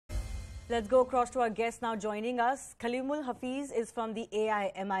Let's go across to our guest now joining us. Kaleemul Hafiz is from the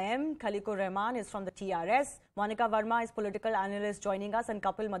AIMIM. Khaleequr Rahman is from the TRS. Monica Verma is political analyst joining us, and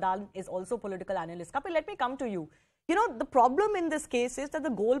Kapil Madan is also political analyst. Kapil, let me come to you. You know, the problem in this case is that the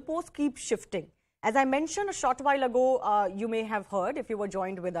goalposts keep shifting. As I mentioned a short while ago, you may have heard if you were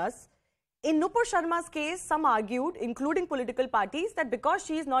joined with us. In Nupur Sharma's case, some argued, including political parties, that because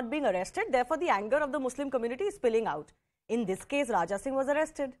she is not being arrested, therefore the anger of the Muslim community is spilling out. In this case, Raja Singh was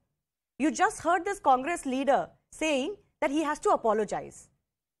arrested. You just heard this Congress leader saying that he has to apologize.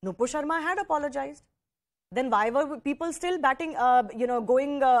 Nupur Sharma had apologized. Then why were people still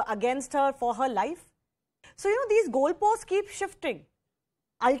going against her for her life? So, these goalposts keep shifting.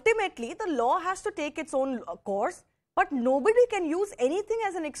 Ultimately, the law has to take its own course, but nobody can use anything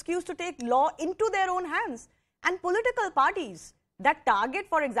as an excuse to take law into their own hands. And political parties that target,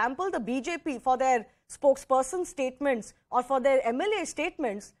 for example, the BJP for their spokesperson statements or for their MLA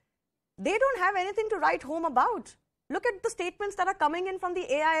statements, they don't have anything to write home about. Look at the statements that are coming in from the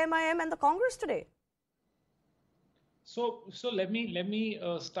AIMIM and the Congress today. So let me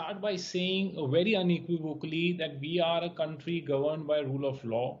start by saying very unequivocally that we are a country governed by rule of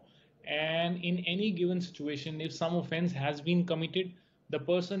law, and in any given situation, if some offense has been committed, the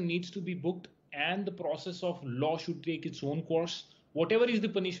person needs to be booked, and the process of law should take its own course. Whatever is the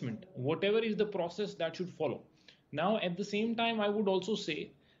punishment, whatever is the process, that should follow. Now, at the same time, I would also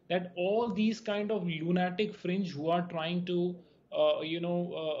say that all these kind of lunatic fringe who are trying to,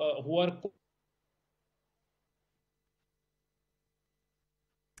 who are...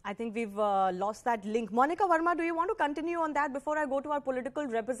 I think we've lost that link. Monica Verma, do you want to continue on that before I go to our political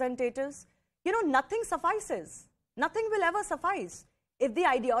representatives? Nothing suffices. Nothing will ever suffice. If the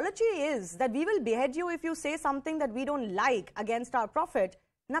ideology is that we will behead you if you say something that we don't like against our prophet,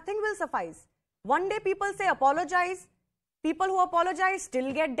 nothing will suffice. One day people say apologize. People who apologize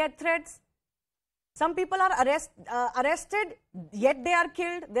still get death threats. Some people are arrested, yet they are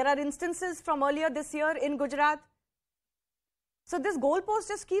killed. There are instances from earlier this year in Gujarat. So this goalpost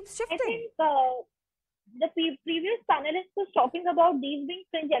just keeps shifting. I think the previous panelist was talking about these being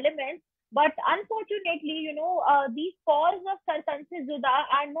fringe elements, but unfortunately, these cause of circumstances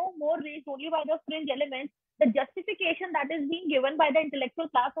are no more raised only by the fringe elements. The justification that is being given by the intellectual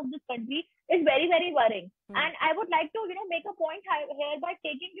class of this country is very, very worrying. And I would like to, make a point here by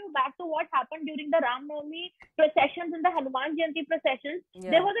taking you back to what happened during the Ram Navami processions and the Hanuman Jayanti processions. Yeah.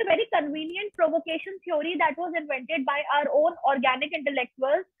 There was a very convenient provocation theory that was invented by our own organic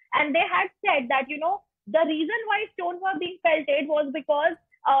intellectuals. And they had said that, the reason why stones were being pelted was because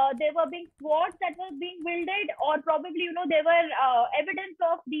there were being swords that were being wielded, or probably, there were evidence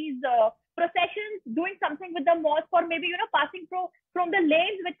of these processions doing something with the mosque, or maybe, passing from the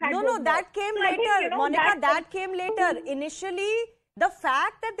lanes which had... No, that came later. Monica, that came later. Initially, the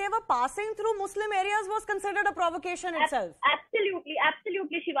fact that they were passing through Muslim areas was considered a provocation itself. Absolutely,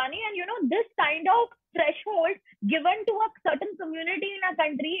 Shivani. And, this kind of threshold given to a certain community in a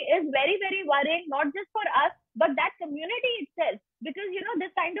country is very, very worrying, not just for us, but that community itself. Because,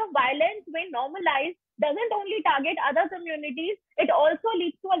 this kind of violence, when normalized, doesn't only target other communities, it also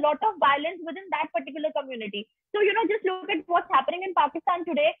leads to a lot of violence within that particular community. So, just look at what's happening in Pakistan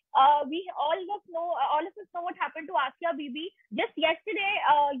today. We all of us know what happened to Asia Bibi. Just yesterday,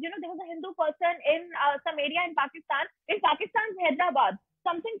 there was a Hindu person in some area in Pakistan's Hyderabad.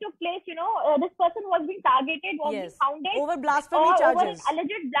 Something took place, this person was being targeted, was being founded over blasphemy charges. Over an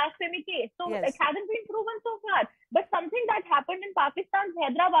alleged blasphemy case. So it hasn't been proven so far. But something that happened in Pakistan's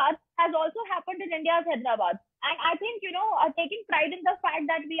Hyderabad has also happened in India's Hyderabad. And I think, taking pride in the fact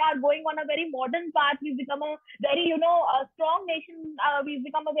that we are going on a very modern path, we've become a very, a strong nation, we've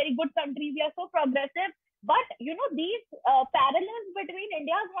become a very good country, we are so progressive. But, these parallels between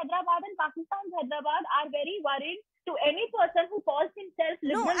India's Hyderabad and Pakistan's Hyderabad are very worrying to any person who calls himself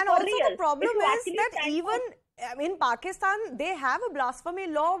liberal. No, and for also real. The problem is that even in Pakistan, they have a blasphemy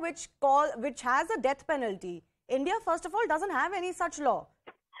law which has a death penalty. India, first of all, doesn't have any such law.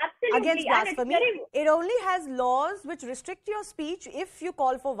 Absolutely. Against blasphemy. It only has laws which restrict your speech if you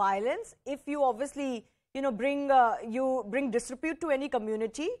call for violence, if you obviously, bring disrepute to any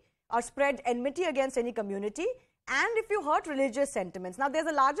community or spread enmity against any community, and if you hurt religious sentiments. Now, there's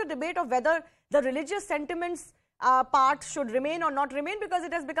a larger debate of whether the religious sentiments part should remain or not remain, because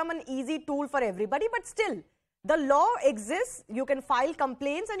it has become an easy tool for everybody. But still, the law exists. You can file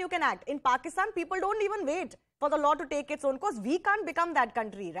complaints and you can act. In Pakistan, people don't even wait for the law to take its own course. We can't become that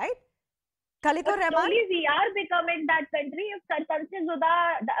country, right? Khaleequr Rahman? Slowly we are becoming that country. If Sarkar-se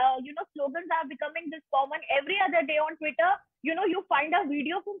Juda, slogans are becoming this common every other day on Twitter, you find a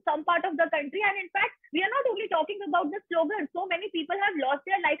video from some part of the country. And in fact, we are not only talking about the slogans. So many people have lost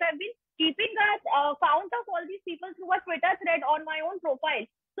their life. I've been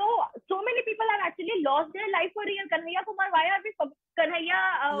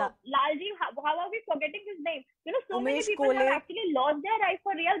have actually lost their life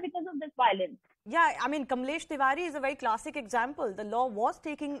for real because of this violence. Yeah, I mean, Kamlesh Tiwari is a very classic example. The law was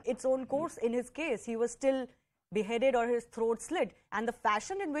taking its own course in his case. He was still beheaded or his throat slit. And the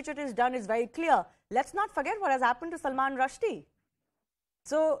fashion in which it is done is very clear. Let's not forget what has happened to Salman Rushdie.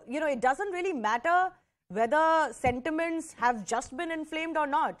 So, you know, it doesn't really matter whether sentiments have just been inflamed or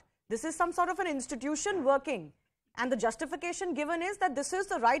not. This is some sort of an institution working. And the justification given is that this is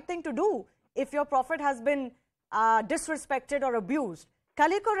the right thing to do if your prophet has been disrespected or abused.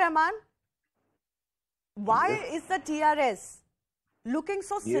 Khaleequr Rahman, why is the TRS looking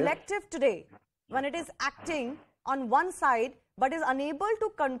so selective today when it is acting on one side but is unable to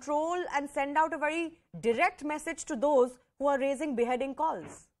control and send out a very direct message to those who are raising beheading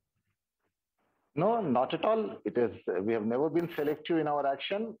calls? No, not at all. It is. We have never been selective in our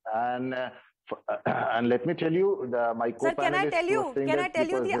action, and let me tell you, my co-panelist. Sir, can I tell you? Can I tell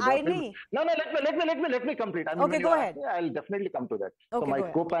you the irony? No. Let me complete. I mean, okay, go ahead. I'll definitely come to that. Okay, so my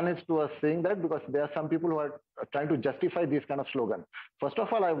co-panelist was saying that because there are some people who are trying to justify this kind of slogan. First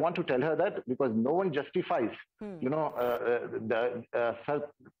of all, I want to tell her that because no one justifies, you know, the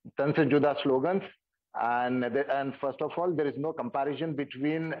Tanse Juda slogans, and first of all, there is no comparison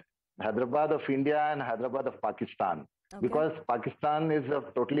between Hyderabad of India and Hyderabad of Pakistan. Okay. Because Pakistan is a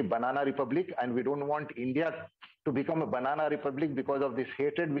totally banana republic and we don't want India to become a banana republic because of this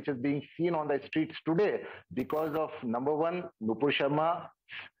hatred which is being seen on the streets today because of, number one, Nupur Sharma,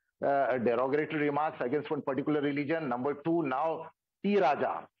 derogatory remarks against one particular religion. Number two, now T.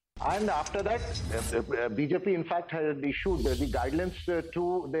 Raja. And after that, BJP in fact had issued the guidelines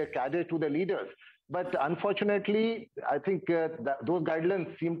to the cadre, to the leaders. But unfortunately, I think those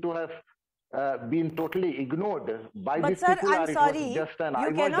guidelines seem to have been totally ignored by these people. But sir, I'm sorry, you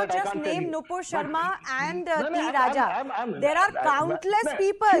cannot just name Nupur Sharma and T. Raja. There are countless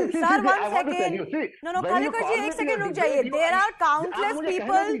people. Sir, 1 second. No, Khaleequr ji, 1 second, ruk jaiye. There are countless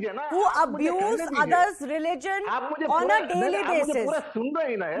people who abuse others' religion on a daily basis.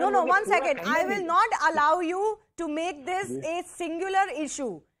 No, 1 second. I will not allow you to make this a singular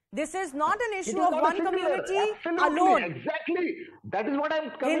issue. This is not an issue of one community alone. Exactly. That is what I'm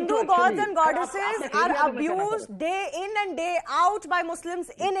coming Hindu gods and goddesses are abused day in and day out by Muslims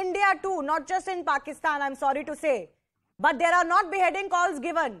in India too, not just in Pakistan, I'm sorry to say. But there are not beheading calls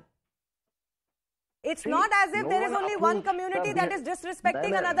given. It's not as if there is only one community that is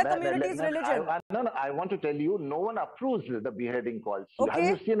disrespecting another community's religion. I want to tell you, no one approves the beheading calls. Okay. Have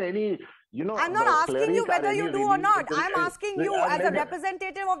you seen any, you know... I'm not asking you whether you do or not. I'm asking you as a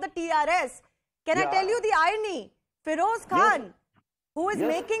representative of the TRS. Can I tell you the irony? Feroz Khan, who is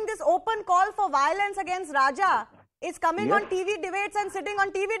making this open call for violence against Raja, is coming on TV debates and sitting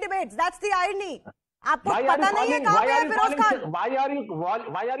on TV debates. That's the irony. Why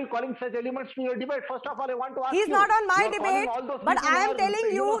are you calling such elements to your debate? First of all, I want to ask you. He's not on my debate, but I am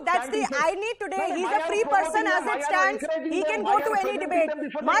telling you that's the irony today. He's a free person as it stands. He can go to any debate.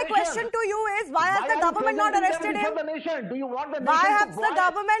 My question to you is, why has the government not arrested him? Why has the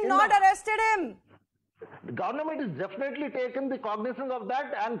government not arrested him? The government is definitely taken the cognizance of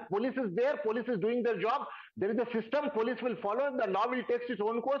that, and police is there, police is doing their job. There is a system, police will follow, the law will take its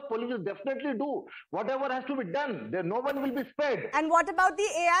own course, police will definitely do whatever has to be done. There, no one will be spared. And what about the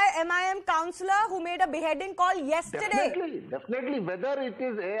AI-MIM councillor who made a beheading call yesterday? Definitely. Whether it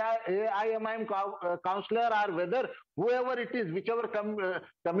is AI-MIM councillor or whether whoever it is, whichever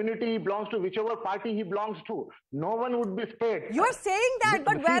community he belongs to, whichever party he belongs to, no one would be spared. You are saying that,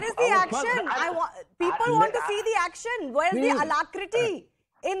 but where is the action? People want to see the action. Where is the alacrity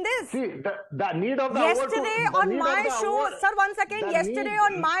in this? See, the need of the yesterday on my show, sir, 1 second. Yesterday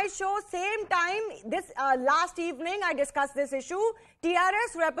on my show, same time, this last evening, I discussed this issue.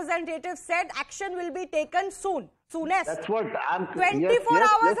 TRS representative said action will be taken soon. Soonest. That's what I'm... 24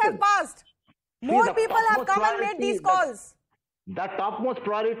 hours have passed. More people have come and made these calls. The topmost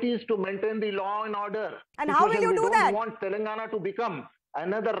priority is to maintain the law and order. And how will you do that? We don't want Telangana to become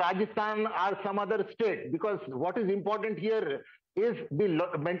another Rajasthan or some other state, because what is important here is the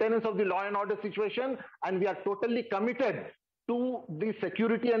maintenance of the law and order situation, and we are totally committed to the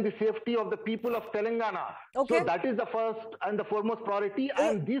security and the safety of the people of Telangana. Okay. So that is the first and the foremost priority.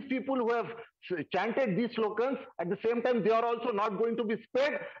 And these people who have chanted these slogans, at the same time, they are also not going to be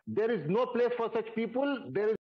spared. There is no place for such people. There is